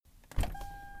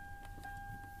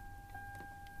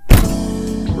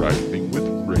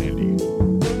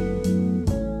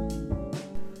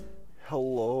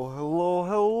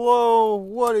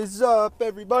up,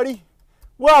 everybody?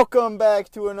 Welcome back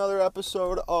to another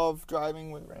episode of Driving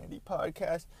with Randy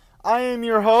podcast. I am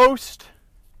your host,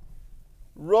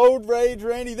 Road Rage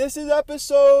Randy. This is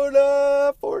episode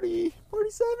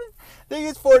 47? I think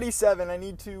it's 47.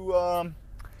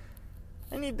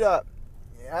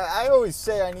 I always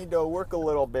say I need to work a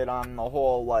little bit on the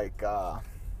whole, what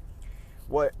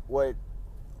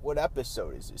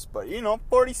episode is this? But,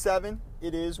 47,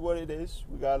 it is what it is.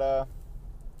 We got,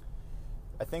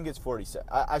 I think it's 47.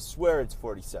 I swear it's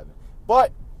 47.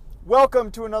 But,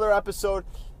 welcome to another episode.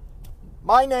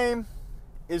 My name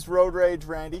is Road Rage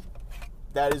Randy.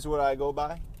 That is what I go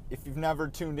by. If you've never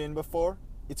tuned in before,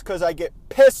 it's because I get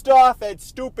pissed off at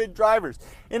stupid drivers.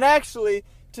 And actually,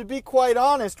 to be quite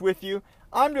honest with you,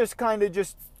 I'm just kind of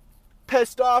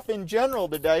pissed off in general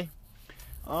today.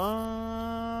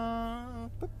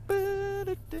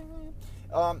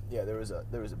 There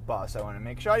was a bus. I want to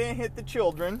make sure I didn't hit the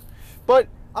children. But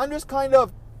I'm just kind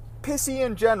of pissy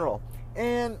in general.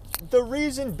 And the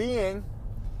reason being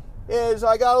is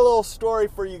I got a little story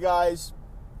for you guys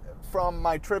from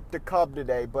my trip to Cub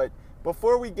today. But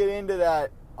before we get into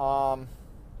that, my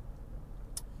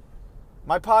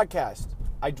podcast,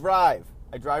 I drive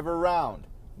around.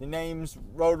 The name's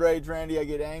Road Rage Randy. I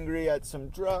get angry at some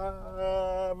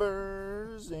drivers.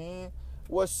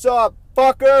 What's up,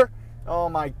 fucker? Oh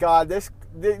my God,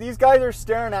 these guys are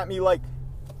staring at me like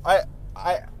All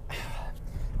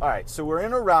right, so we're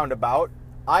in a roundabout.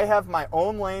 I have my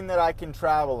own lane that I can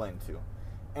travel into.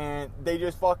 And they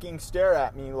just fucking stare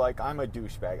at me like I'm a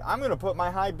douchebag. I'm going to put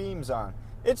my high beams on.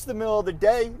 It's the middle of the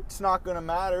day. It's not going to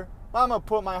matter. I'm going to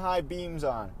put my high beams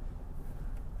on.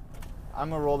 I'm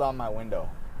going to roll down my window.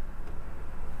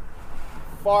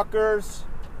 Fuckers.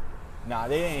 Nah,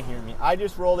 they didn't hear me. I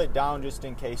just rolled it down just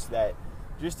in case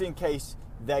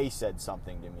they said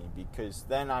something to me, because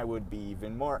then I would be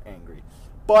even more angry.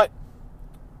 But,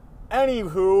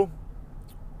 anywho,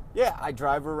 yeah, I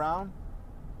drive around.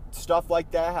 Stuff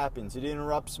like that happens. It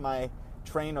interrupts my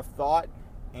train of thought,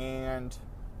 and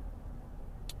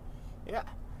yeah,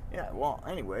 well,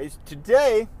 anyways,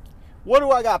 today, what do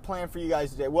I got planned for you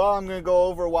guys today? Well, I'm going to go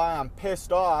over why I'm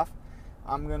pissed off.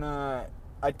 I'm going to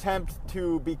attempt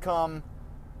to become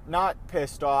not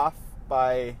pissed off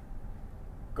by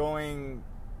going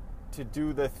to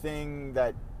do the thing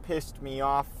that pissed me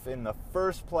off in the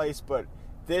first place, but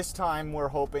this time we're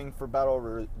hoping for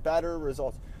better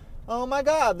results. Oh my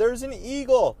God, there's an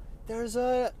eagle. It's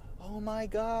a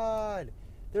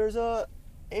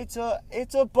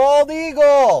bald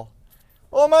eagle.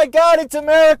 Oh my God, it's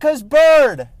America's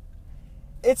bird.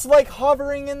 It's like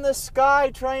hovering in the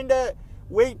sky trying to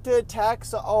wait to attack.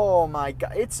 Oh my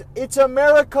God, it's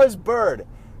America's bird.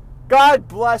 God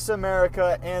bless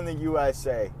America and the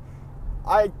USA.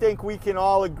 I think we can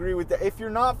all agree with that. If you're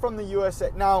not from the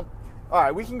USA, now, all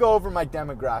right, we can go over my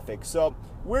demographics. So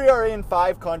we are in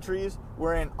 5 countries.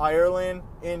 We're in Ireland,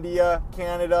 India,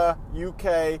 Canada,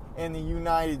 UK, and the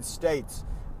United States.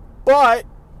 But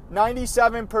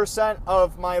 97%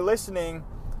 of my listening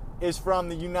is from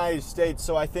the United States.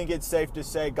 So I think it's safe to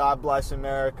say God bless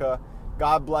America.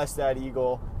 God bless that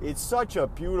eagle. It's such a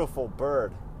beautiful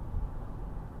bird.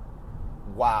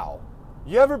 Wow.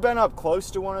 You ever been up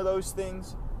close to one of those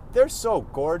things? They're so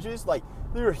gorgeous. Like,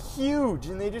 they're huge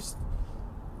and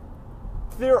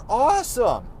they're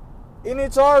awesome. And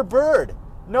it's our bird.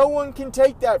 No one can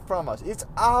take that from us. It's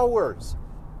ours.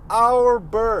 Our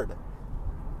bird.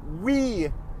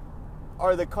 We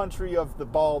are the country of the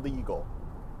bald eagle.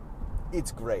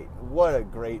 It's great. What a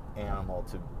great animal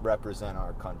to represent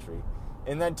our country.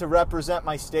 And then to represent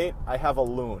my state, I have a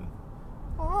loon.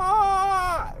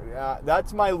 Yeah,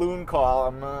 that's my loon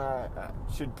call. I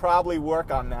should probably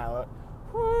work on that.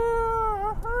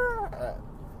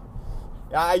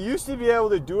 I used to be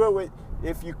able to do it with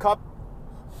if you cup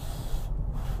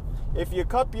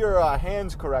your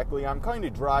hands correctly. I'm kind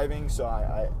of driving, so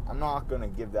I'm not going to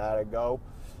give that a go.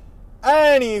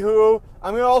 Anywho,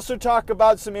 I'm going to also talk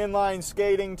about some inline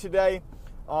skating today.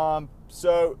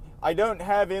 So I don't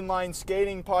have inline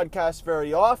skating podcasts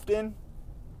very often,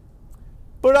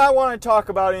 but I want to talk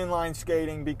about inline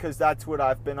skating because that's what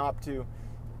I've been up to.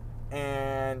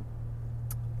 And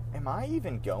am I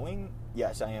even going?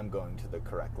 Yes, I am going to the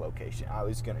correct location. I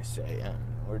was going to say,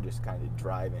 we're just kind of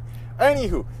driving.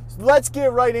 Anywho, let's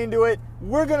get right into it.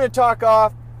 We're going to talk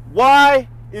off, why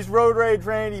is Road Rage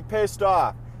Randy pissed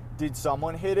off? Did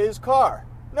someone hit his car?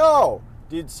 No.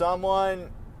 Did someone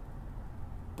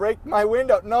break my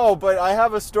window? No, but I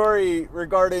have a story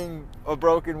regarding a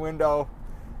broken window.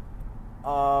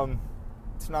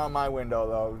 It's not my window,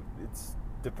 though. It's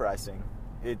depressing.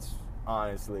 It's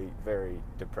honestly very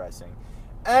depressing.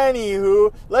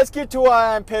 Anywho, let's get to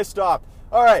why I'm pissed off.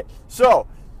 All right, so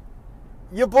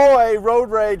your boy Road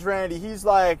Rage Randy, he's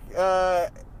like,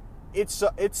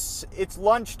 it's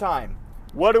lunchtime.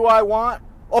 What do I want?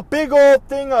 A big old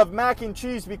thing of mac and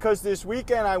cheese, because this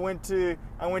weekend I went to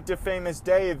Famous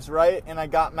Dave's, right? And I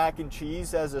got mac and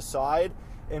cheese as a side,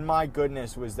 and my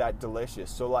goodness, was that delicious.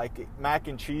 So like, mac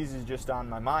and cheese is just on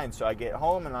my mind. So I get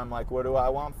home and I'm like, what do I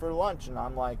want for lunch? And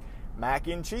I'm like, mac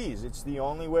and cheese. It's the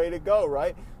only way to go,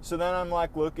 right? So then I'm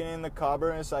like looking in the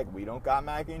cupboard and it's like, we don't got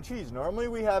mac and cheese. Normally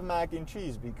we have mac and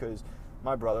cheese because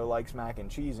my brother likes mac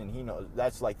and cheese, and he knows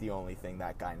that's like the only thing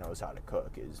that guy knows how to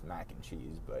cook is mac and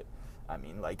cheese. But I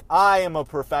mean, like, I am a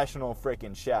professional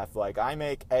freaking chef. Like, I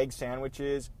make egg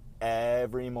sandwiches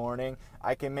every morning.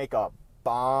 I can make a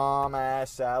bomb-ass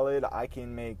salad. I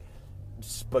can make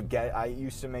spaghetti. I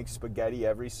used to make spaghetti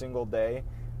every single day.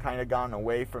 Kind of gotten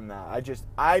away from that.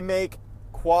 I make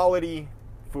quality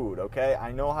food, okay?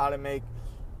 I know how to make,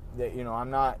 I'm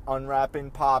not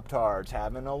unwrapping Pop-Tarts,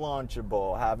 having a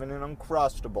Lunchable, having an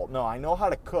Uncrustable. No, I know how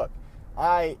to cook.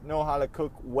 I know how to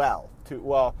cook well, too.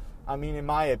 Well, I mean, in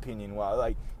my opinion, well,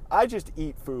 like, I just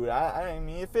eat food. I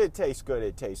mean, if it tastes good,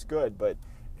 it tastes good. But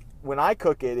when I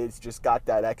cook it, it's just got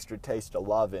that extra taste of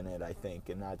love in it, I think,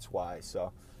 and that's why.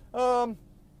 So,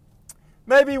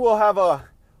 maybe we'll have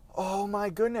oh my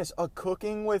goodness, a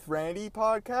Cooking with Randy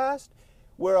podcast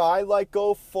where I, like,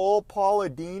 go full Paula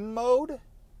Deen mode.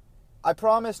 I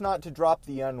promise not to drop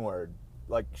the N-word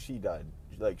like she did.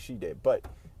 But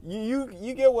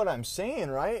you get what I'm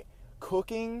saying, right?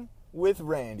 Cooking with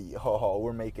Randy. Oh,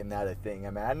 we're making that a thing.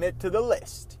 I'm adding it to the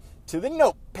list, to the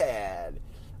notepad.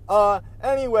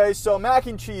 Anyway, so mac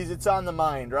and cheese, it's on the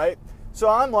mind, right? So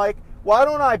I'm like, why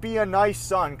don't I be a nice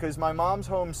son? Because my mom's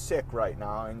home sick right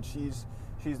now, and she's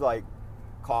like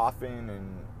coughing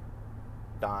and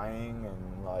dying,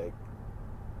 and like,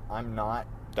 I'm not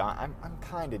dying. I'm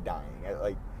kind of dying.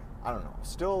 Like, I don't know.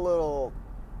 Still a little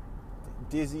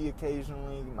dizzy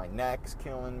occasionally. My neck's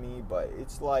killing me, but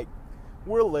it's like,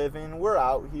 we're living. We're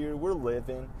out here. We're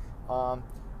living. Oh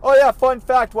yeah, fun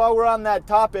fact, while we're on that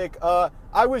topic,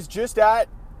 I was just at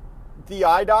the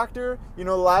eye doctor. You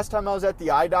know, the last time I was at the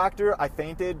eye doctor, I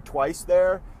fainted twice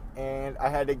there, and I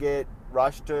had to get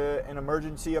rushed to an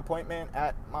emergency appointment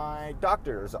at my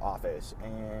doctor's office.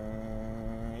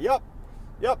 And yep.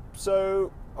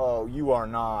 So, oh, you are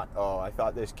not. Oh, I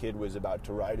thought this kid was about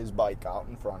to ride his bike out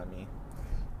in front of me.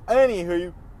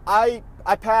 Anywho, I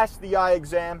passed the eye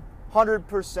exam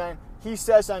 100%. He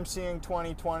says I'm seeing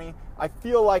 20/20. I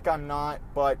feel like I'm not,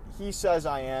 but he says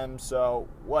I am, so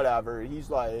whatever. He's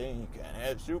like, hey, you can't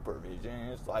have supervision.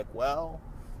 It's like, well,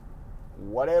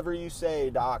 whatever you say,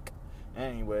 doc.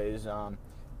 Anyways,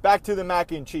 back to the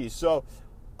mac and cheese. So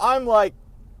I'm like,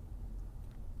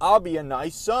 I'll be a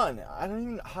nice son.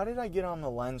 How did I get on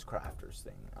the Lens Crafters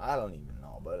thing? I don't even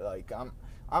know, but like,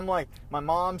 I'm like, my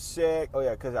mom's sick. Oh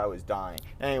yeah, because I was dying.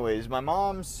 Anyways, my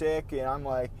mom's sick, and I'm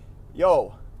like,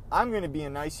 yo, I'm going to be a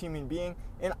nice human being,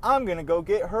 and I'm going to go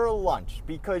get her lunch,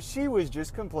 because she was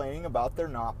just complaining about there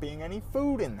not being any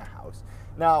food in the house.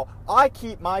 Now, I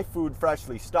keep my food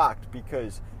freshly stocked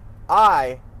because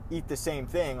I eat the same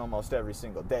thing almost every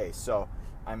single day. So,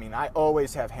 I mean, I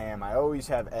always have ham, I always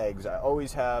have eggs, I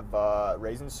always have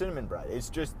raisin cinnamon bread. It's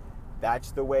just,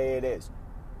 that's the way it is.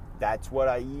 That's what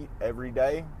I eat every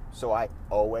day, so I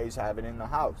always have it in the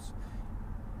house.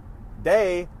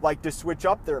 They like to switch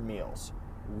up their meals.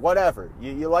 Whatever.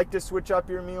 You like to switch up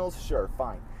your meals? Sure,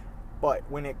 fine. But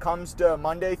when it comes to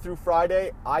Monday through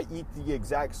Friday, I eat the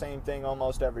exact same thing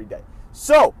almost every day.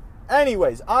 So,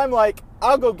 anyways, I'm like,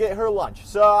 I'll go get her lunch.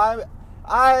 So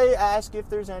I ask if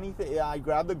there's anything. I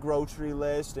grab the grocery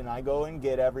list and I go and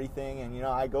get everything. And, you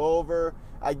know, I go over,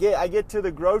 I get to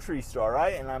the grocery store,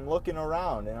 right? And I'm looking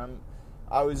around, and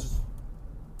I was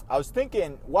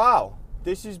thinking, wow,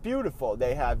 this is beautiful.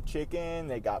 They have chicken,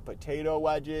 they got potato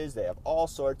wedges, they have all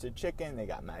sorts of chicken, they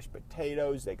got mashed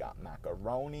potatoes, they got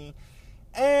macaroni.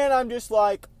 And I'm just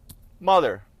like,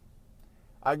 mother,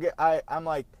 I'm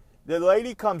like, the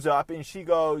lady comes up and she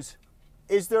goes,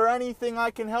 is there anything I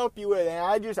can help you with? And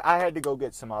I had to go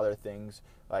get some other things,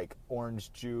 like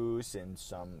orange juice and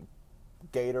some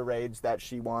Gatorades that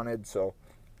she wanted. So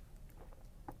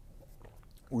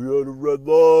we had a red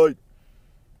light.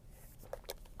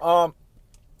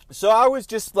 So I was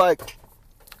just like,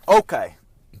 okay,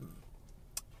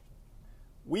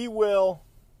 we will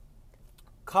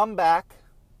come back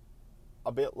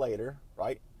a bit later,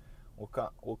 right?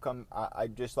 We'll come. I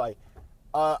just like,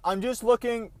 I'm just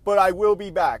looking, but I will be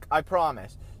back. I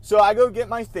promise. So I go get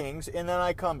my things, and then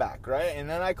I come back, right? And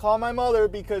then I call my mother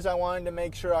because I wanted to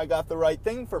make sure I got the right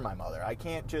thing for my mother. I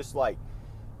can't just like,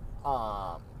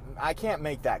 I can't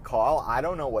make that call. I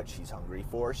don't know what she's hungry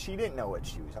for. She didn't know what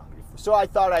she was hungry for. So I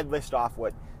thought I'd list off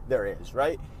what there is,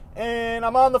 right? And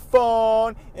I'm on the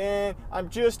phone, and I'm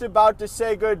just about to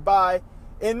say goodbye.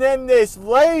 And then this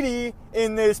lady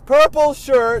in this purple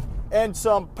shirt and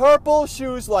some purple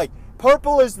shoes, like,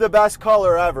 purple is the best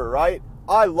color ever, right?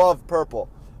 I love purple.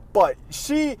 But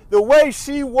the way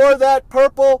she wore that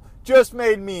purple just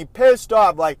made me pissed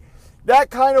off. Like, that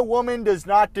kind of woman does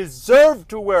not deserve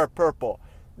to wear purple.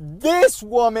 This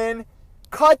woman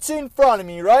cuts in front of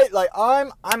me, right? Like,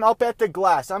 I'm up at the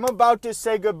glass. I'm about to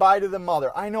say goodbye to the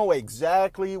mother. I know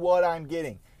exactly what I'm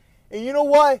getting. And you know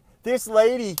what? This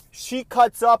lady, she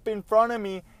cuts up in front of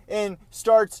me and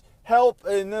starts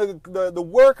and the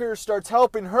worker starts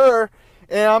helping her,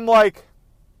 and I'm like,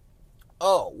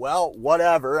 oh, well,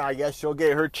 whatever. I guess she'll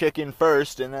get her chicken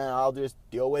first, and then I'll just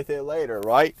deal with it later,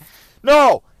 right?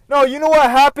 No, you know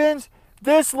what happens?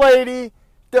 This lady,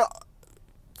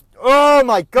 oh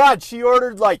my God, she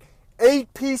ordered like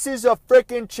 8 pieces of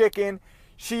frickin' chicken.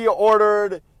 She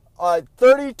ordered a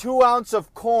 32 ounce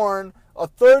of corn, a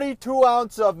 32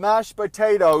 ounce of mashed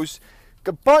potatoes,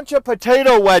 a bunch of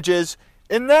potato wedges,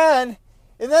 and then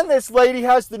this lady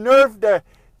has the nerve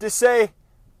to say,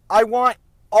 I want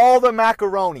all the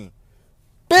macaroni.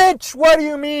 Bitch, what do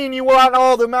you mean you want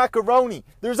all the macaroni?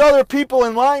 There's other people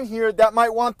in line here that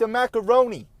might want the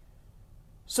macaroni.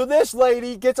 So this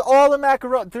lady gets all the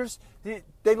macaroni.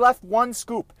 They left 1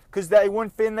 scoop because they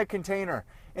wouldn't fit in the container.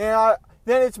 And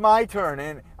then it's my turn,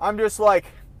 and I'm just like,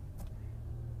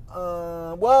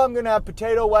 well, I'm going to have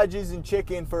potato wedges and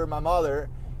chicken for my mother.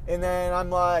 And then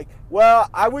I'm like, well,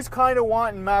 I was kind of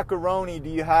wanting macaroni. Do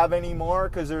you have any more?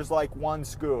 Because there's like 1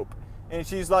 scoop. And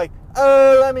she's like,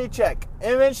 oh, let me check.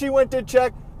 And then she went to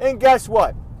check, and guess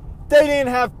what? They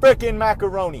didn't have frickin'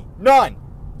 macaroni. None.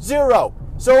 0.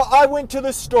 So I went to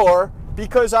the store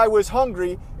because I was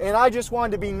hungry, and I just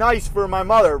wanted to be nice for my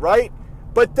mother, right?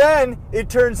 But then it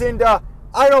turns into,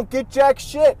 I don't get jack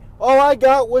shit. All I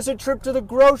got was a trip to the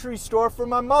grocery store for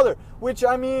my mother, which,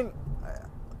 I mean,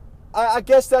 I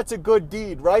guess that's a good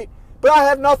deed, right? But I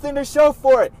have nothing to show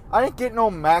for it. I didn't get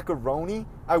no macaroni.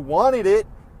 I wanted it,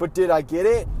 but did I get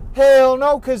it? Hell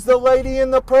no, because the lady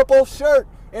in the purple shirt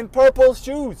and purple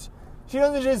shoes, she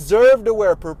doesn't deserve to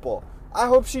wear purple. I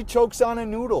hope she chokes on a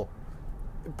noodle.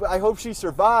 I hope she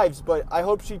survives, but I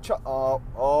hope she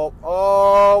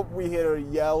we hit a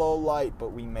yellow light,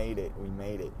 but we made it.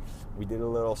 We did a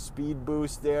little speed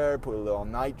boost there, put a little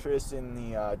nitrous in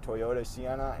the Toyota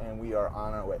Sienna, and we are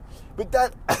on our way. But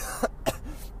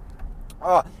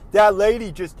that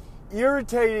lady just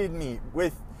irritated me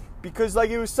because like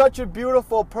it was such a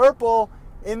beautiful purple,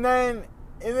 and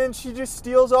then she just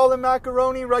steals all the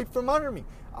macaroni right from under me.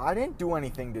 I didn't do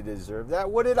anything to deserve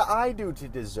that. What did I do to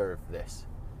deserve this?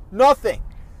 Nothing.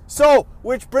 So,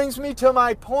 which brings me to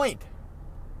my point.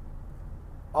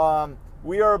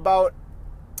 We are about,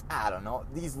 I don't know,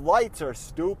 these lights are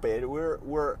stupid.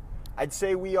 I'd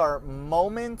say we are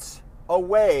moments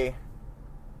away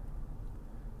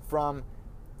from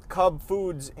Cub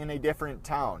Foods in a different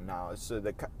town now. So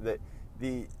the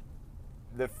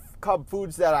Cub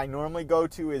Foods that I normally go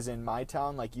to is in my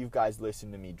town. Like, you guys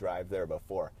listened to me drive there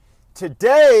before.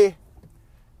 Today,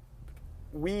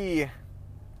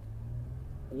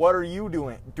 what are you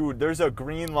doing? Dude, there's a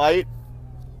green light.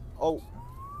 Oh.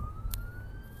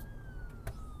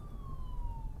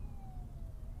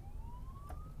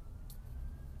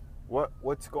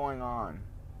 What's going on?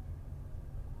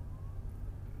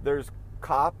 There's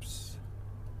cops.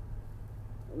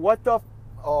 What the?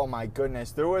 Oh my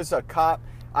goodness. There was a cop.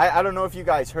 I don't know if you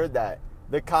guys heard that.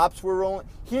 The cops were rolling.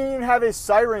 He didn't even have his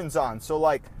sirens on. So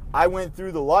like, I went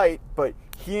through the light, but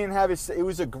he didn't have it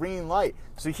was a green light.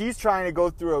 So he's trying to go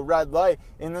through a red light,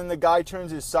 and then the guy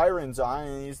turns his sirens on,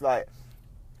 and he's like,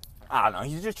 I don't know,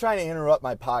 he's just trying to interrupt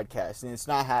my podcast, and it's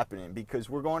not happening because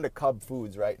we're going to Cub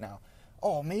Foods right now.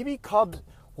 Oh, maybe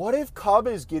what if Cub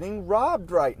is getting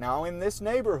robbed right now in this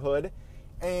neighborhood,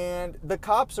 and the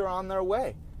cops are on their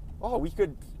way? Oh, we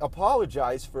could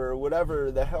apologize for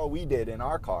whatever the hell we did in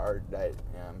our car.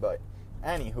 But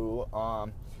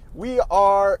anywho, we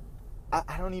are,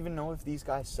 I don't even know if these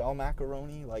guys sell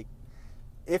macaroni. Like,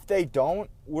 if they don't,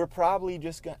 we're probably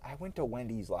just going to, I went to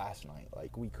Wendy's last night.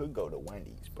 Like, we could go to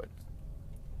Wendy's, but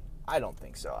I don't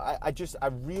think so. I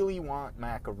really want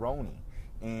macaroni.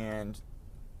 And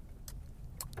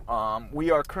we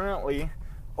are currently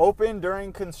open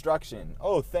during construction.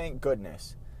 Oh, thank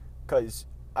goodness. Because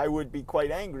I would be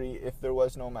quite angry if there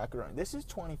was no macaroni. This is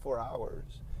 24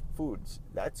 hours foods.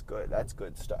 That's good. That's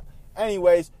good stuff.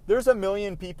 Anyways, there's a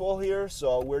million people here,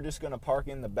 so we're just going to park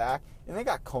in the back. And they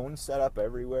got cones set up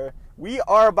everywhere. We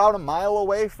are about a mile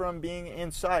away from being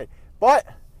inside. But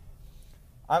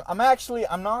I'm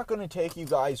not going to take you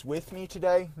guys with me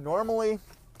today. Normally,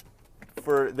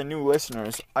 for the new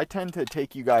listeners, I tend to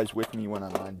take you guys with me when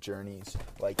I'm on journeys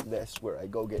like this where I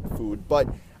go get food. But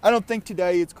I don't think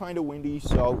today, it's kind of windy,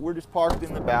 so we're just parked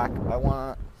in the back.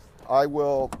 I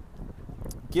will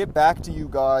get back to you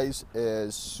guys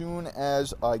as soon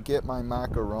as I get my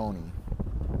macaroni.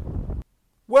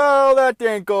 Well, that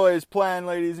didn't go as planned,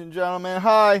 ladies and gentlemen.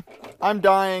 Hi, I'm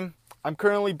dying. I'm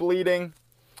currently bleeding.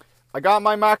 I got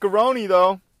my macaroni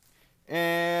though,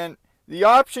 and the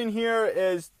option here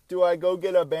is, do I go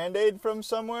get a Band-Aid from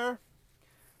somewhere?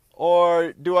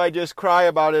 Or do I just cry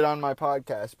about it on my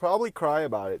podcast? Probably cry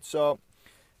about it. So,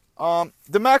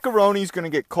 the macaroni's going to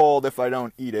get cold if I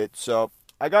don't eat it. So,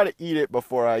 I got to eat it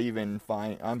before I even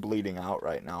I'm bleeding out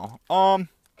right now.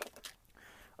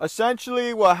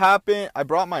 Essentially what happened, I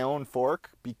brought my own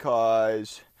fork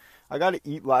because I got to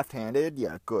eat left-handed.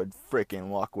 Yeah, good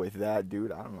freaking luck with that,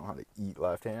 dude. I don't know how to eat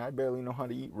left-handed. I barely know how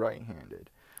to eat right-handed.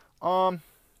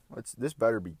 This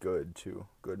better be good too.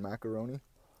 Good macaroni.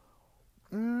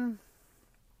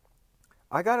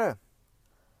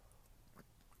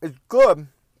 It's good,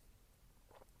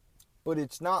 but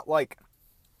it's not like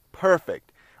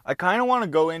perfect. I kind of want to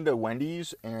go into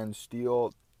Wendy's and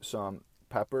steal some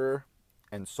pepper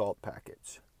and salt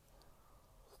packets.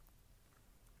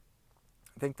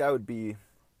 I think that would be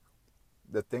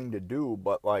the thing to do,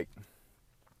 but like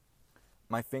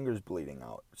my finger's bleeding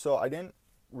out. So I didn't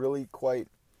really quite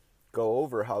go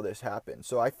over how this happened.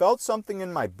 So I felt something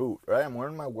in my boot, right? I'm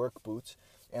wearing my work boots,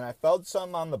 and I felt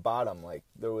something on the bottom, like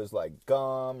there was like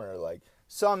gum or like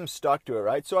something stuck to it,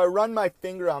 right? So I run my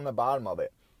finger on the bottom of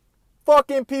it.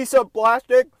 Fucking piece of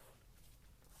plastic.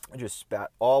 I just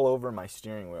spat all over my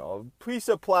steering wheel. A piece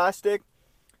of plastic.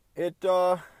 It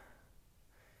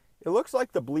looks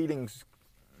like the bleeding's,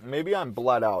 maybe I'm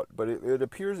bled out, but it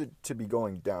appears to be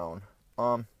going down.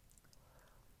 Can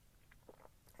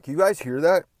you guys hear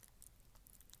that?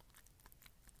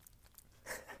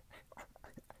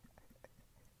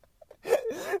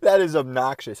 That is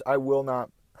obnoxious. I will not.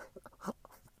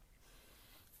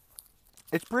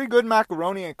 It's pretty good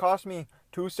macaroni. It cost me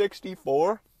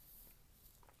 $2.64.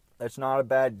 That's not a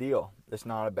bad deal. It's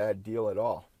not a bad deal at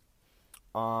all.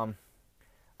 I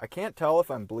can't tell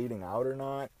if I'm bleeding out or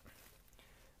not.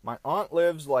 My aunt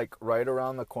lives like right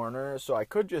around the corner, so I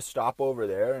could just stop over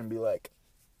there and be like,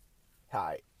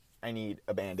 hi, I need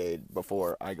a Band-Aid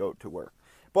before I go to work.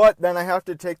 But then I have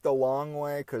to take the long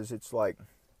way because it's like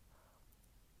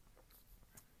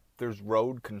there's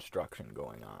road construction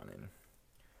going on, and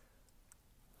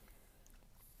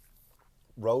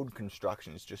road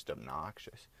construction is just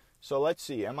obnoxious. So let's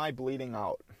see, am I bleeding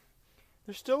out?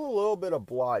 There's still a little bit of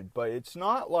blood, but it's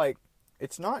not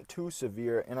too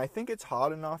severe, and I think it's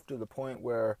hot enough to the point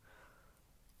where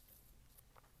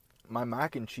my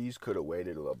mac and cheese could have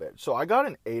waited a little bit. So I got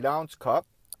an 8-ounce cup.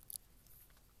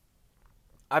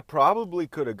 I probably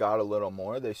could have got a little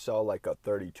more. They sell like a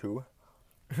 32.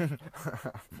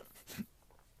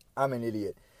 I'm an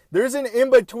idiot. There's an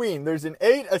in-between. There's an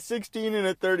 8, a 16, and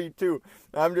a 32.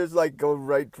 I'm just like, go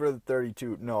right for the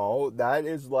 32. No, that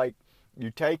is like,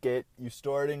 you take it, you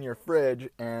store it in your fridge,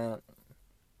 and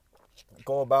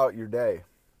go about your day.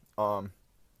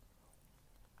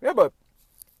 Yeah, but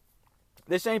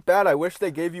this ain't bad. I wish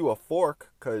they gave you a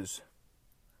fork, because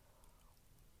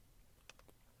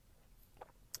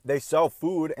they sell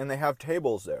food and they have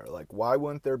tables there. Like, why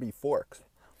wouldn't there be forks?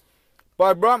 But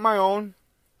I brought my own,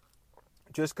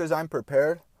 just because I'm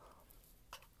prepared.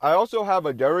 I also have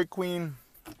a Dairy Queen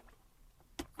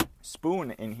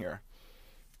spoon in here.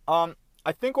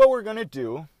 I think what we're going to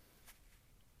do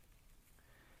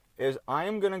is I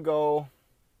am going to go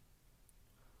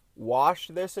wash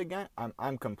this again.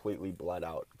 I'm completely bled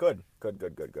out. Good.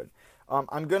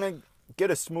 I'm going to get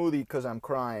a smoothie because I'm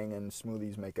crying, and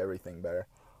smoothies make everything better.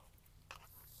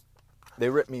 They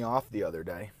ripped me off the other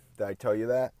day. Did I tell you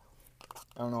that?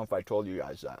 I don't know if I told you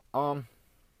guys that.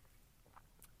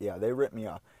 Yeah, they ripped me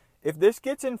off. If this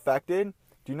gets infected,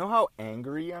 do you know how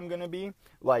angry I'm going to be?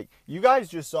 Like, you guys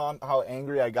just saw how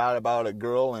angry I got about a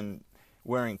girl and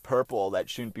wearing purple that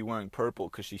shouldn't be wearing purple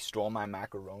because she stole my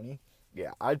macaroni.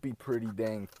 Yeah, I'd be pretty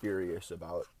dang furious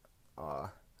about an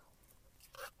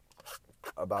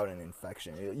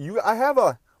infection. I have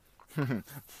a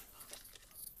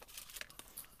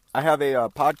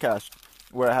podcast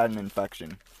where I had an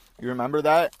infection. You remember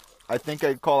that? I think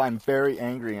I'd call I'm Very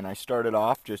Angry, and I started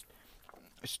off just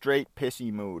straight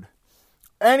pissy mood.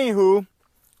 Anywho,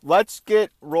 let's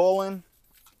get rolling.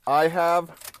 I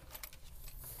have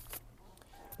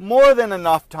more than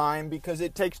enough time because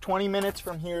it takes 20 minutes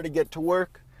from here to get to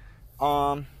work.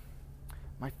 My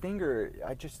finger,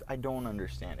 I don't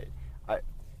understand it.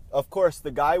 Of course,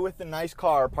 the guy with the nice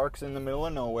car parks in the middle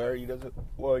of nowhere. He doesn't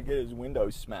get his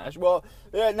windows smashed. Well,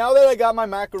 yeah, now that I got my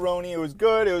macaroni, it was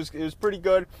good. It was pretty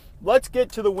good. Let's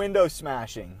get to the window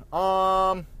smashing.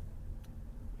 Yeah,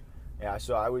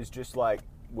 so I was just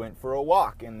went for a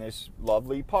walk in this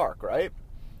lovely park, right?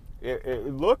 It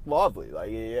looked lovely.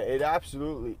 It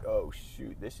absolutely. Oh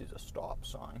shoot! This is a stop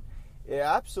sign. It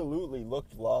absolutely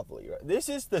looked lovely. This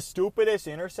is the stupidest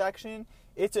intersection.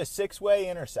 It's a 6-way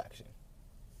intersection.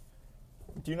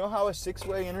 Do you know how a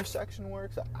 6-way intersection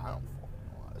works? I don't know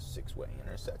how a 6-way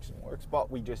intersection works, but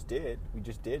we just did. We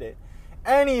just did it.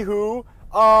 Anywho,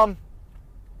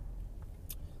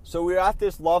 so we're at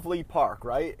this lovely park,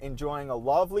 right? Enjoying a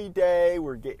lovely day.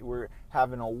 We're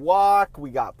having a walk. We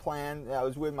got plans. I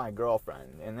was with my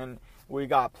girlfriend, and then we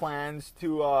got plans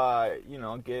to,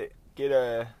 get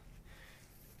a.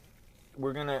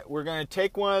 We're gonna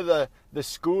take one of the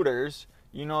scooters.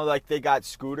 They got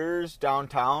scooters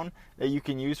downtown that you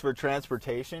can use for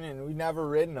transportation, and we've never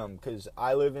ridden them because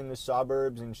I live in the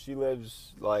suburbs and she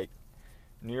lives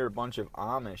near a bunch of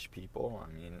Amish people. I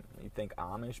mean, you think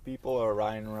Amish people are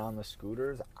riding around the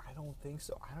scooters? I don't think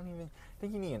so. I don't even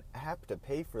think you need an app to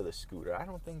pay for the scooter. I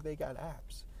don't think they got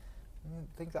apps. You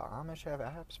think the Amish have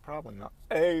apps? Probably not.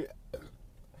 Hey.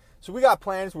 So we got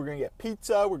plans. We're going to get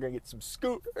pizza. We're going to get some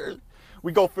scooters.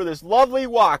 We go for this lovely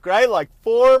walk, right?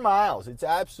 4 miles.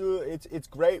 It's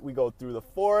great. We go through the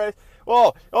forest.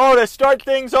 Oh, to start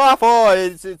things off,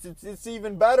 it's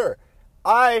even better.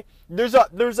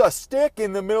 There's a stick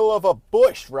in the middle of a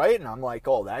bush, right? And I'm like,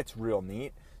 oh, that's real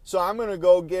neat. So I'm going to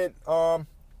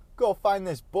go find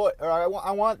this bush, or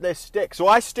I want this stick. So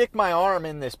I stick my arm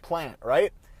in this plant,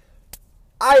 right?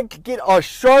 I get a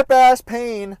sharp-ass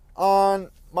pain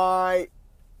on my,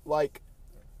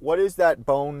 what is that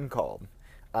bone called?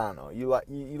 I don't know. You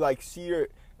see your,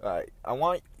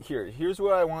 here's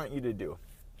what I want you to do.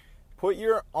 Put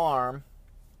your arm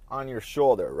on your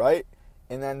shoulder, right?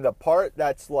 And then the part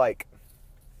that's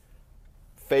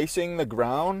facing the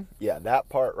ground, yeah, that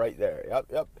part right there.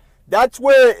 Yep. That's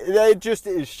where it just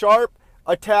is sharp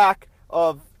attack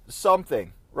of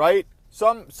something, right?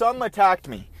 Some attacked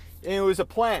me, and it was a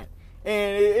plant.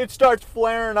 And it starts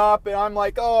flaring up, and I'm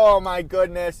like, oh my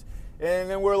goodness.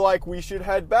 And then we're like, we should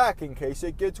head back in case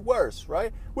it gets worse,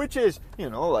 right? Which is,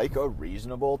 a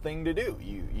reasonable thing to do.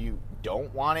 You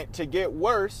don't want it to get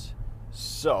worse,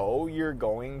 so you're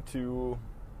going to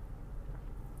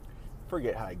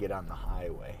forget how to get on the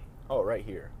highway. Oh, right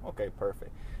here. Okay,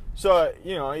 perfect. So,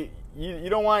 you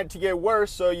don't want it to get worse,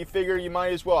 so you figure you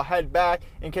might as well head back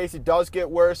in case it does get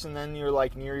worse, and then you're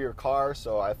near your car,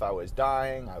 so if I was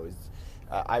dying,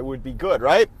 I would be good,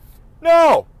 right?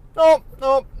 No, not.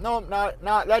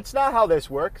 That's not how this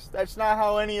works. That's not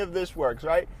how any of this works,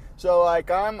 right? So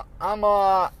I'm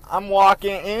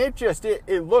walking, and it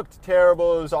looked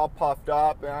terrible. It was all puffed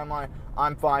up, and I'm like,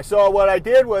 I'm fine. So what I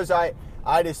did was I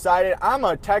decided I'm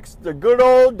gonna text the good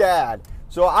old dad.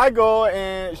 So I go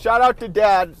and shout out to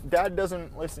Dad. Dad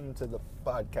doesn't listen to the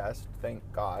podcast, thank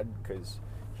God, because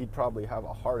he'd probably have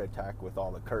a heart attack with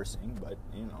all the cursing. But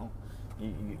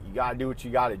you gotta do what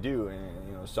you gotta do,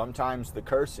 and sometimes the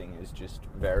cursing is just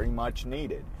very much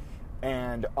needed.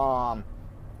 And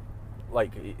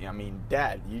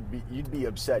Dad, you'd be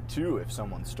upset too if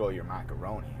someone stole your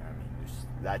macaroni. I mean,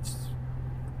 that's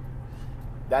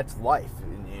life,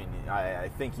 and I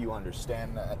think you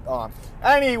understand that.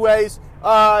 Anyways,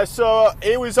 so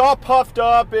it was all puffed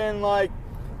up and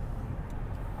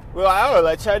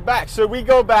let's head back. So we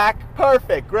go back.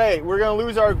 Perfect, great. We're going to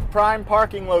lose our prime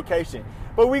parking location.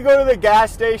 But we go to the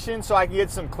gas station so I can get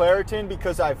some Claritin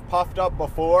because I've puffed up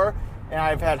before and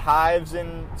I've had hives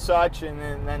and such. And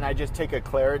then I just take a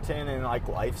Claritin and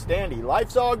life's dandy.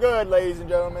 Life's all good, ladies and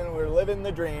gentlemen. We're living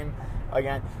the dream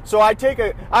again. So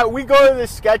we go to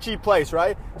this sketchy place,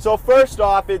 right? So first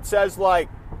off, it says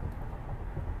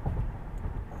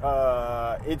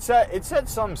it said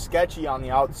something sketchy on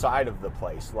the outside of the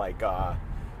place,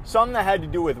 something that had to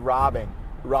do with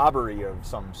robbery of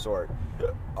some sort.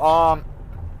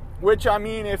 Which, I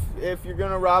mean, if you're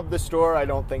gonna rob the store, I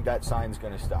don't think that sign's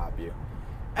gonna stop you.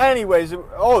 Anyways,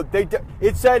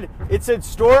 it said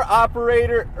store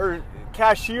operator or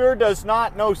cashier does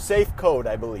not know safe code,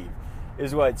 I believe,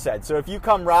 is what it said. So if you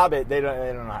come rob it, they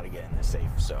don't know how to get in the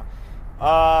safe. So,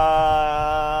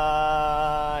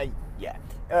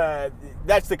 yeah.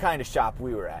 That's the kind of shop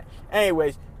we were at.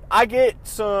 Anyways, I get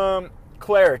some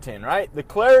Claritin, right? The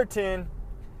Claritin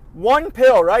 1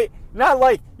 pill, right? Not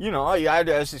like, I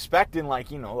was expecting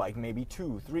like, like maybe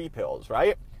 2, 3 pills,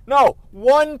 right? No,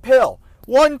 1 pill.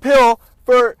 1 pill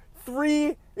for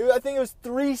I think it was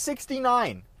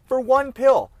 $3.69 for 1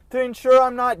 pill to ensure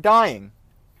I'm not dying.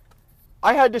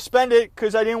 I had to spend it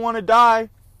because I didn't want to die.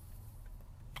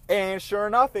 And sure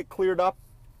enough, it cleared up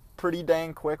pretty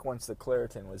dang quick once the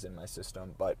Claritin was in my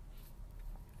system. But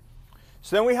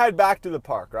so then we head back to the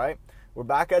park, right? We're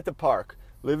back at the park,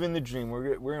 living the dream.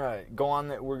 We're gonna go on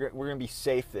that. We're gonna be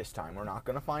safe this time. We're not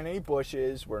gonna find any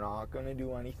bushes. We're not gonna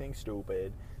do anything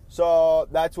stupid. So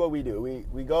that's what we do.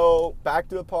 We go back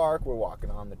to the park. We're walking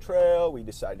on the trail. We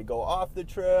decide to go off the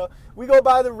trail. We go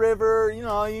by the river.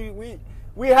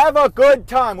 We have a good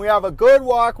time. We have a good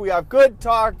walk. We have good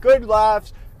talk, good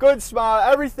laughs, good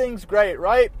smile. Everything's great,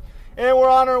 right? And we're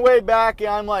on our way back, and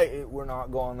I'm like, we're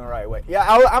not going the right way. Yeah,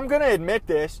 I'm going to admit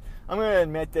this. I'm going to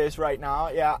admit this right now.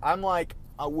 Yeah, I'm like,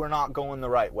 we're not going the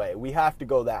right way. We have to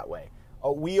go that way.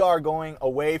 We are going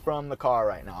away from the car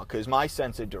right now because my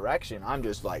sense of direction, I'm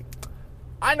just like,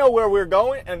 I know where we're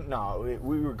going. And no,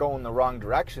 we were going the wrong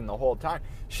direction the whole time.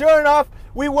 Sure enough,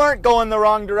 we weren't going the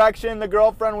wrong direction. The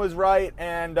girlfriend was right.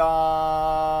 And,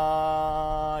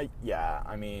 yeah,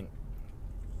 I mean,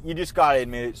 you just got to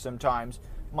admit it sometimes.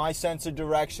 My sense of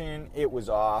direction, it was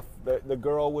off. The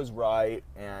girl was right.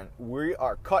 And we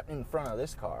are cutting in front of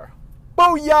this car.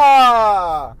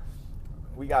 Booyah!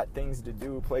 We got things to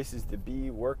do, places to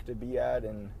be, work to be at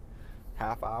in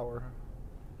half hour.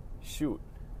 Shoot.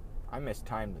 I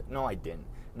mistimed it. No, I didn't.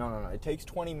 No. It takes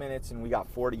 20 minutes and we got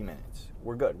 40 minutes.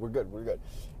 We're good.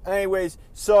 Anyways,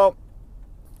 so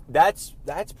that's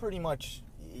pretty much,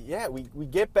 yeah, we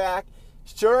get back.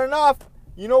 Sure enough,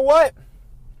 you know what?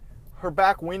 Her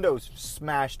back window's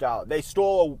smashed out. They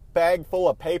stole a bag full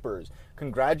of papers.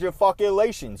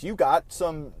 Congratulations. You got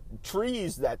some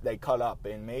trees that they cut up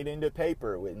and made into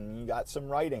paper and you got some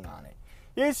writing on it.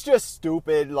 It's just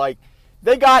stupid. Like,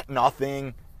 they got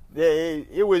nothing.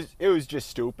 It was just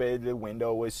stupid. The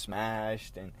window was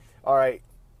smashed. And all right,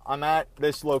 I'm at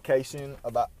this location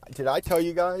did I tell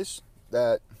you guys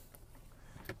that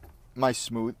my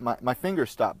finger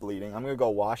stopped bleeding? I'm going to go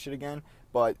wash it again,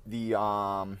 but the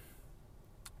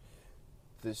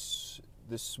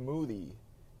smoothie,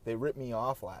 they ripped me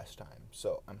off last time,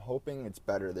 so I'm hoping it's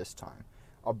better this time.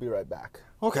 I'll be right back.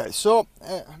 Okay, so,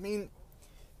 I mean,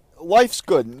 life's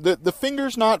good. The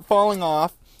finger's not falling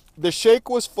off. The shake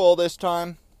was full this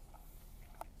time.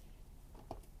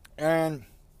 And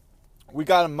we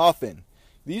got a muffin.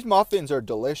 These muffins are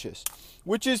delicious,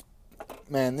 which is,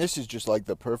 man, this is just like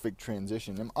the perfect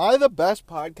transition. Am I the best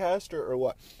podcaster or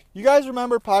what? You guys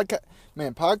remember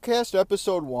podcast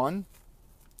episode 1?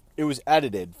 It was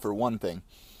edited, for one thing.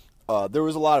 There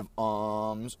was a lot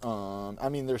of I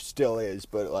mean, there still is,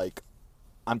 but like,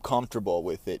 I'm comfortable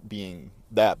with it being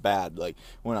that bad. Like,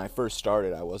 when I first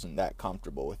started, I wasn't that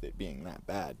comfortable with it being that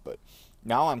bad, but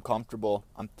now I'm comfortable.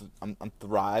 I'm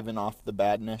thriving off the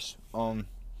badness. But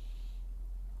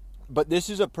this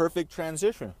is a perfect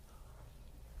transition.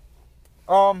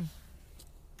 So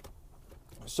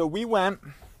we went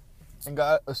and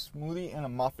got a smoothie and a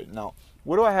muffin. Now,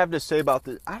 what do I have to say about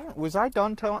this? I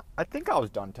think I was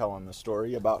done telling the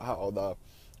story about how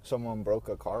someone broke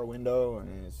a car window,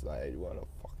 and it's like,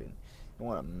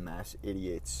 what a mess,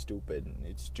 idiot, stupid.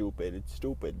 It's stupid.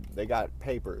 They got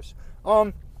papers.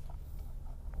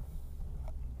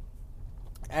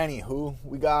 Anywho,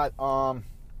 we got a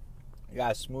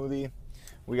smoothie,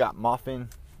 we got muffin.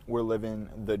 We're living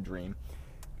the dream.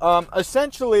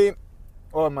 Essentially,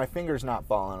 my finger's not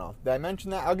falling off. Did I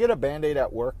mention that? I'll get a Band-Aid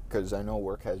at work because I know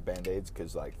work has Band-Aids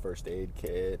because, like, first aid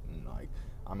kit, and, like,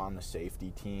 I'm on the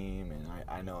safety team, and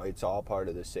I know it's all part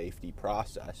of the safety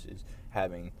process is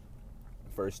having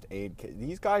first aid kit.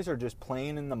 These guys are just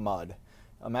playing in the mud.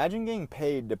 Imagine getting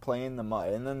paid to play in the mud,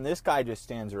 and then this guy just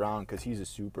stands around because he's a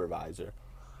supervisor.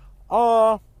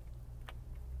 I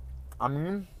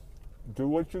mean, do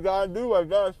what you gotta do, I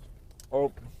guess.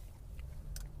 Oh,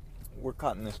 we're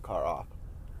cutting this car off.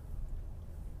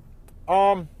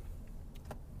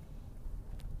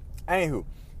 Anywho,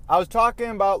 I was talking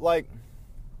about, like,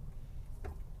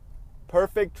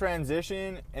 perfect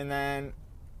transition, and then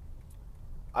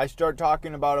I start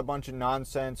talking about a bunch of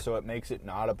nonsense, so it makes it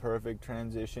not a perfect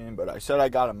transition, but I said I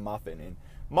got a muffin. And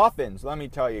muffins, let me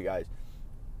tell you guys,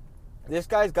 this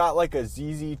guy's got like a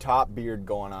ZZ Top beard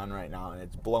going on right now, and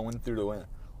it's blowing through the wind.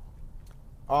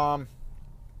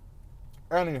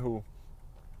 Anywho,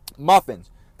 muffins.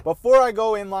 Before I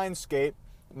go inline skate,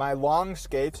 my long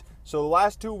skates, so the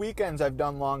last 2 weekends I've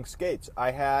done long skates. I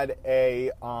had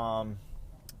a,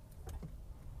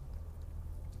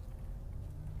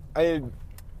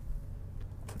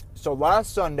 So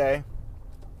last Sunday,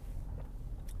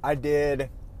 I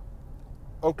did,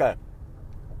 2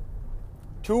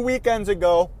 weekends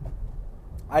ago,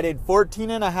 I did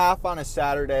 14 and a half on a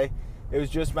Saturday. It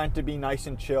was just meant to be nice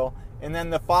and chill. And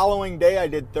then the following day, I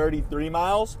did 33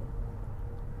 miles.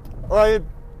 I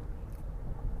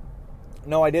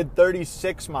did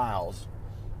 36 miles,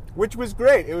 which was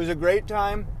great. It was a great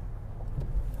time.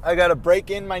 I got to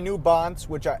break in my new Bonds,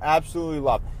 which I absolutely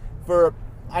love.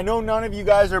 I know none of you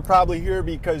guys are probably here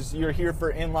because you're here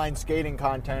for inline skating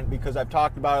content, because I've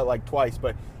talked about it like twice.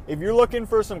 But if you're looking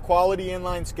for some quality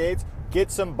inline skates,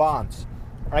 get some Bonds.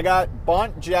 I got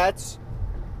Bont Jets.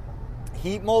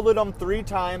 Heat molded them 3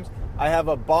 times. I have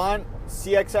a Bont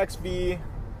CXXV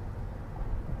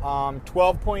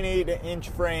 12.8 inch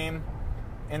frame,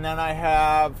 and then I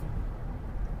have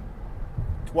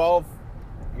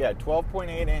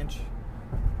 12.8 inch,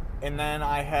 and then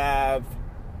I have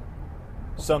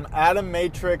some Atom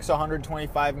Matrix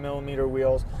 125 millimeter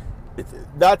wheels.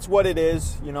 That's what it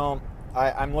is.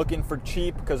 I'm looking for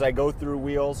cheap because I go through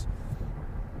wheels.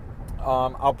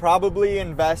 I'll probably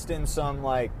invest in some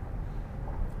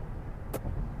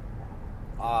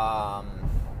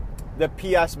the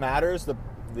PS Matters, the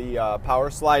Power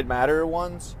Slide Matter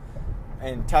ones,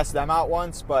 and test them out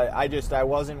once, but I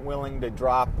wasn't willing to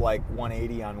drop like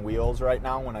 180 on wheels right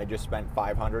now when I just spent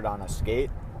 500 on a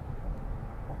skate.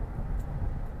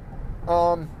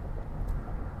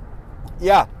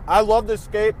 Yeah, I love the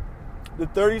skate. The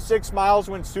 36 miles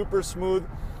went super smooth.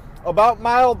 About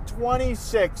mile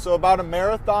 26, so about a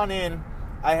marathon in,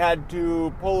 I had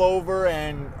to pull over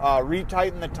and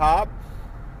retighten the top.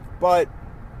 But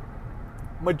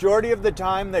majority of the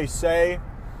time they say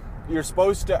you're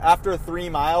supposed to, after 3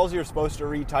 miles, you're supposed to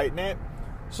retighten it.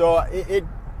 So it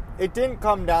didn't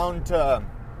come down to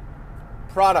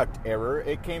product error.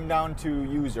 It came down to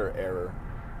user error.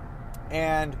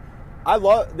 And I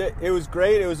love it. It was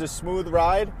great. It was a smooth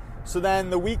ride. So then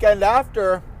the weekend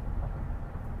after,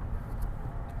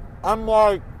 I'm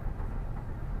like,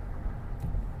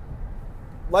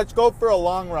 let's go for a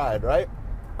long ride, right?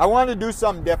 I wanted to do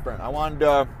something different. I wanted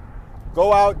to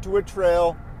go out to a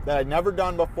trail that I'd never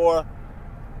done before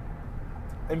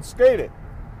and skate it.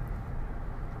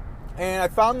 And I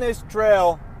found this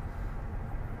trail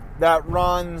that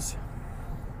runs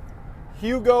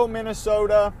Hugo,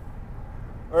 Minnesota,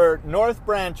 or North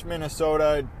Branch,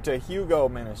 Minnesota to Hugo,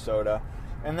 Minnesota.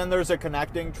 And then there's a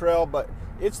connecting trail, but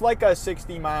it's like a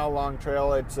 60-mile long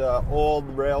trail. It's old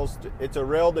rails. It's a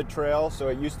rail to trail, so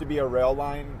it used to be a rail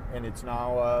line, and it's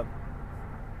now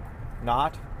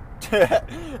not.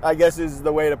 I guess is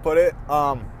the way to put it.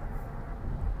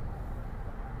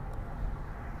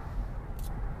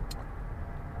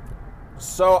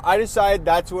 So I decided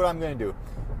that's what I'm going to do.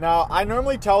 Now, I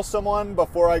normally tell someone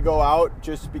before I go out,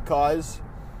 just because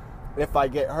if I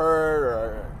get hurt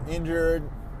or injured,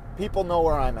 people know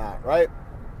where I'm at, right?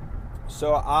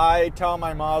 So I tell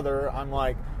my mother, I'm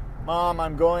like, Mom,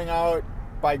 I'm going out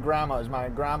by Grandma's. My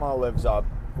grandma lives up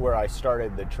where I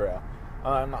started the trail.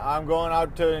 I'm going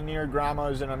out to near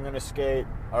Grandma's and I'm going to skate,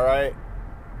 all right?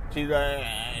 She's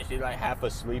like half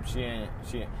asleep.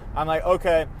 I'm like,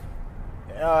 okay,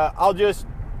 I'll just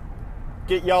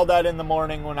get yelled at in the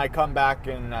morning when I come back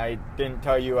and I didn't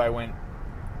tell you I went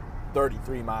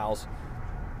 33 miles.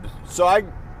 So I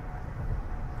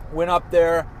went up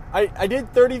there. I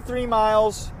did 33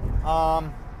 miles.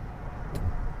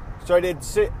 So I did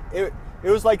it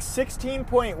was like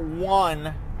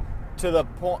 16.1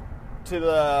 to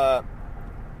the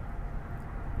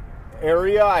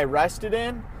area I rested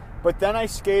in, but then I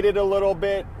skated a little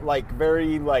bit,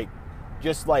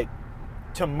 just to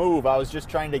move. I was just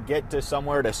trying to get to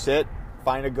somewhere to sit,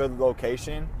 find a good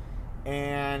location,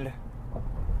 and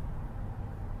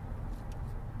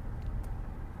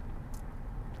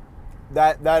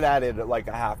that added like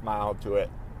a half mile to it.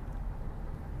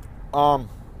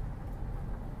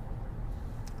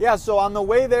 Yeah, so on the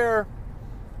way there,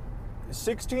 it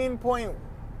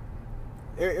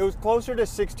was closer to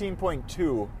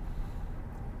 16.2.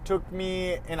 Took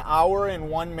me an hour and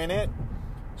 1 minute.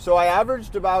 So I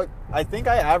averaged I think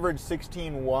I averaged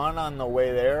 16.1 on the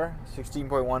way there,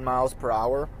 16.1 miles per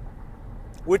hour,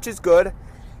 which is good.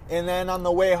 And then on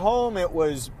the way home, it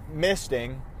was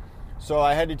misting. So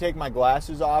I had to take my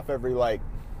glasses off every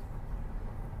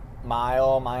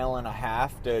mile and a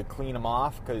half to clean them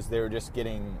off because they were just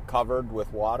getting covered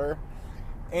with water.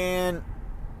 And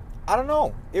I don't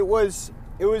know, it was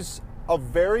a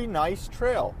very nice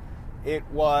trail. It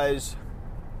was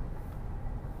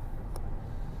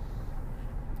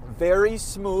very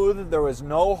smooth. There was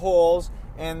no holes,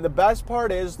 and the best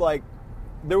part is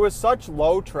there was such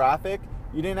low traffic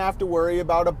You didn't have to worry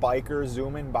about a biker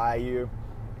zooming by you.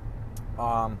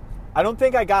 I don't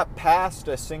think I got passed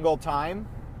a single time,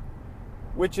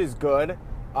 which is good.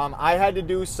 I had to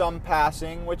do some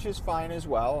passing, which is fine as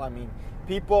well. I mean,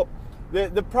 people...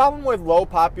 The problem with low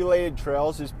populated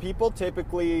trails is people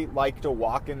typically like to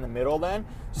walk in the middle then.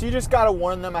 So you just got to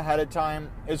warn them ahead of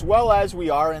time, as well as we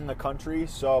are in the country.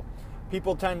 So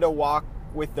people tend to walk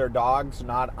with their dogs,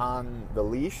 not on the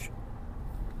leash.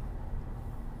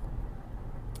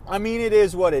 I mean, it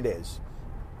is what it is.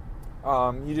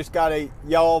 You just got to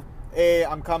yell, hey,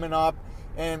 I'm coming up.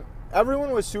 And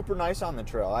everyone was super nice on the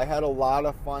trail. I had a lot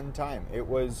of fun time. It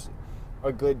was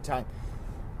a good time.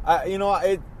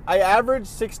 I averaged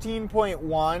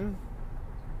 16.1,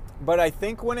 but I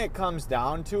think when it comes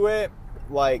down to it,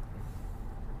 like,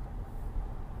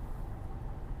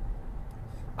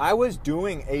 I was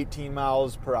doing 18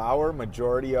 miles per hour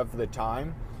majority of the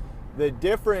time. The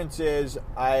difference is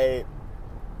I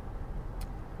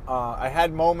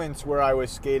had moments where I was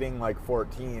skating like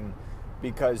 14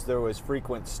 because there was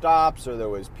frequent stops or there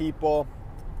was people.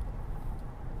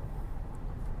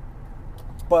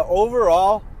 But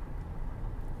overall,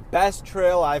 best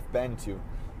trail I've been to.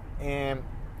 And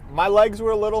my legs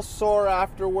were a little sore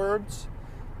afterwards.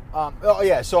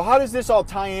 So how does this all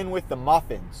tie in with the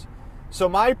muffins? So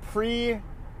my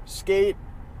pre-skate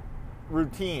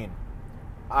routine,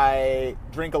 I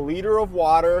drink a liter of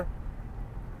water,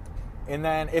 and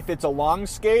then if it's a long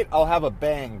skate, I'll have a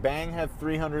Bang. Bang have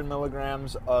 300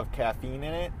 milligrams of caffeine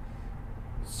in it.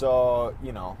 So,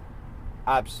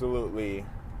 absolutely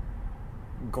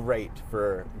great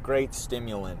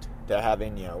stimulant to have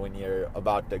in you when you're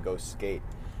about to go skate.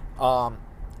 And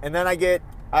then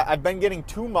I've been getting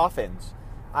 2 muffins.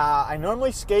 I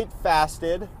normally skate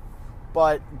fasted,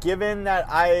 but given that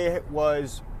I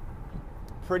was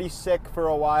pretty sick for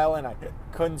a while and I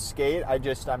couldn't skate,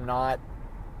 I'm not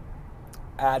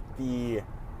at the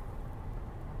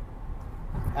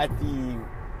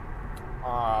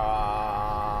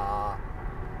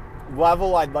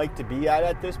level I'd like to be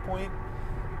at this point.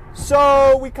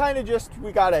 So we got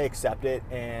to accept it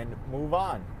and move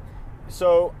on.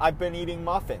 So I've been eating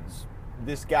muffins.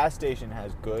 This gas station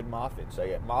has good muffins. So I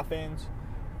get muffins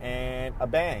and a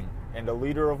Bang and a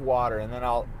liter of water, and then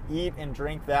I'll eat and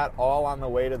drink that all on the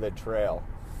way to the trail.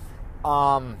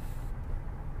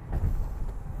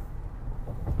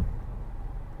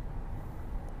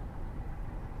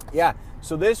 Yeah,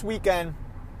 so this weekend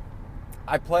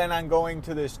I plan on going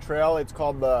to this trail. It's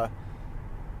called the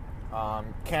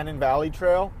Cannon Valley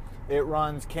Trail. It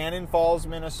runs Cannon Falls,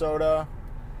 Minnesota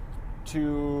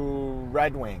to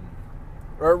Red Wing.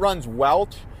 Or it runs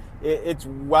Welch. It's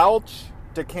Welch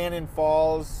to Cannon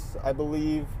Falls, I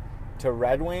believe, to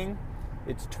Red Wing.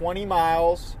 It's 20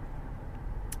 miles.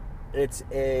 It's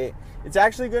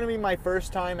actually going to be my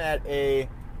first time at a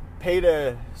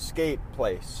pay-to-skate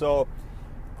place. So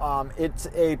it's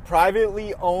a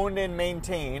privately owned and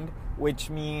maintained, which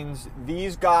means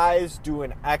these guys do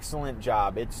an excellent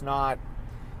job. It's not,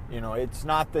 it's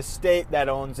not the state that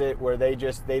owns it where they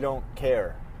don't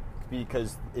care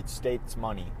because it's state's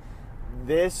money.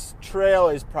 This trail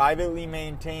is privately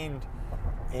maintained,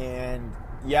 and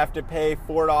you have to pay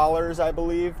 $4, I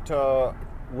believe, to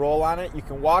roll on it. You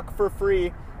can walk for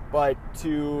free, but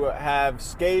to have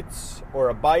skates or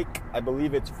a bike, I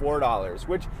believe it's $4,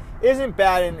 which isn't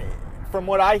bad. And from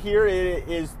what I hear, it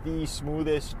is the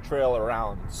smoothest trail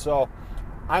around. So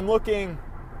I'm looking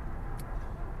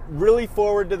really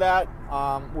forward to that.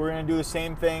 We're going to do the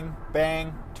same thing.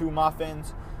 Bang, 2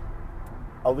 muffins,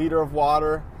 a liter of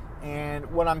water.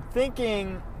 And what I'm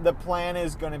thinking the plan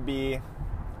is going to be,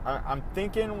 I'm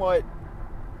thinking what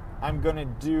I'm going to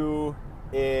do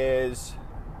is,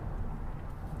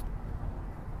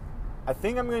 I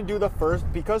think I'm going to do the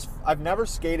first, because I've never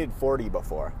skated 40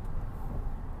 before.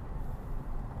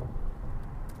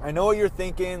 I know what you're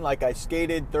thinking, like I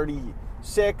skated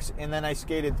 36 and then I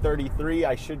skated 33,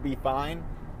 I should be fine.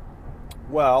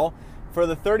 Well, for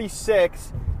the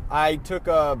 36, I took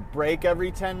a break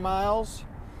every 10 miles.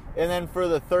 And then for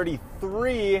the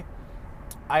 33,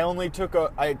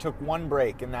 I took one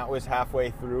break, and that was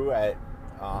halfway through at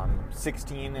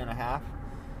 16 and a half.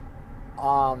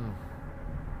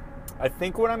 I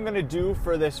think what I'm going to do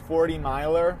for this 40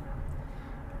 miler,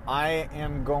 I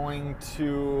am going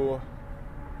to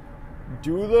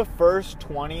do the first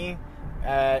 20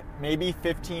 at maybe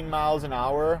 15 miles an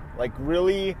hour. Like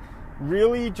really,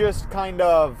 really just kind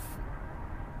of,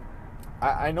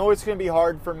 I know it's going to be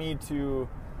hard for me to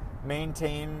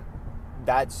maintain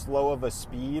that slow of a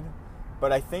speed,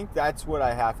 but I think that's what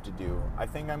I have to do. I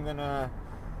think I'm gonna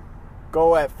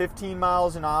go at 15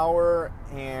 miles an hour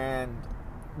and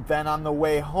then on the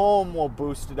way home, we'll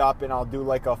boost it up and I'll do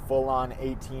like a full-on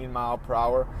 18 mile per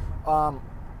hour.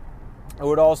 I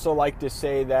would also like to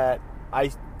say that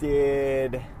I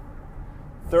did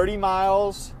 30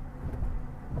 miles.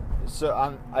 So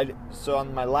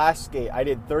on my last skate, I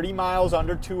did 30 miles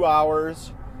under 2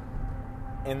 hours,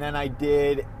 and then I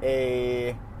did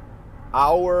a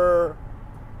hour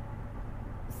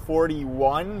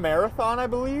 41 marathon, I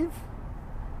believe.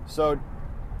 So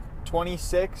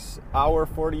 26 hour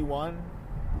 41.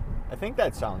 I think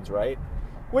that sounds right.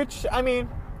 Which, I mean,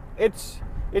 it's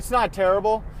not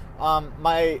terrible.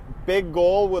 My big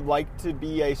goal would like to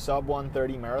be a sub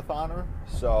 130 marathoner.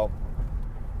 So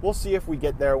we'll see if we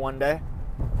get there one day.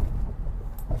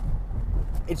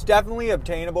 It's definitely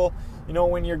obtainable. You know,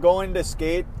 when you're going to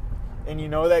skate and you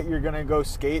know that you're going to go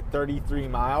skate 33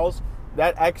 miles,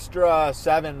 that extra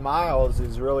 7 miles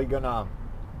is really going to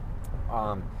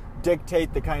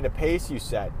dictate the kind of pace you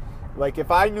set. Like,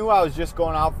 if I knew I was just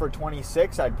going out for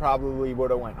 26, I'd probably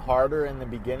would have went harder in the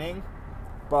beginning.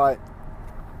 But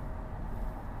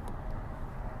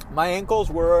my ankles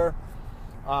were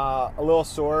a little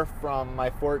sore from my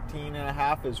 14 and a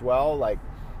half as well. Like,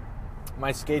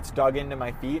 my skates dug into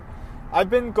my feet. I've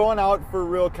been going out for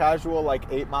real casual, like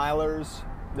 8-milers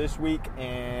this week,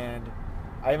 and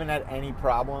I haven't had any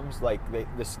problems. Like,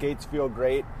 the skates feel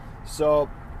great. So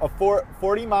a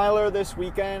 40-miler this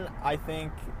weekend, I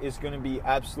think, is going to be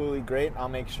absolutely great. I'll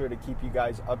make sure to keep you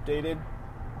guys updated.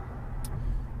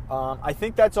 I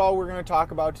think that's all we're going to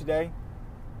talk about today.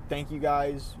 Thank you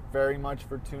guys very much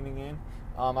for tuning in.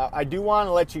 I do want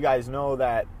to let you guys know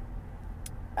that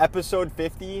episode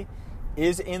 50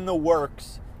 is in the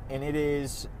works, and it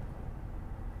is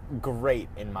great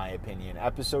in my opinion.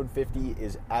 Episode 50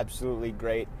 is absolutely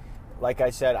great. Like I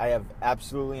said, I have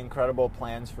absolutely incredible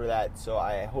plans for that, so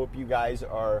I hope you guys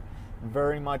are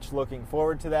very much looking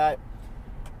forward to that.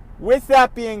 With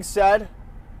that being said,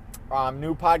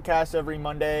 new podcast every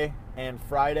Monday and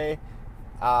Friday.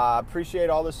 Appreciate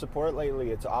all the support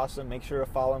lately. It's awesome. Make sure to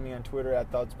follow me on Twitter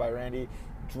at Thoughts by Randy.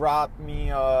 Drop me,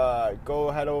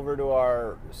 go head over to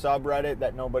our subreddit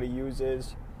that nobody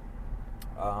uses,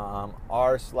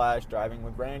 r/Driving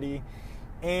with Randy.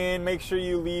 And make sure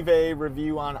you leave a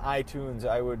review on iTunes.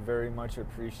 I would very much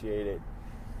appreciate it.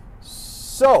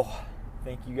 So,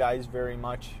 thank you guys very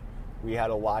much. We had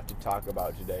a lot to talk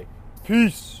about today.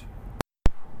 Peace.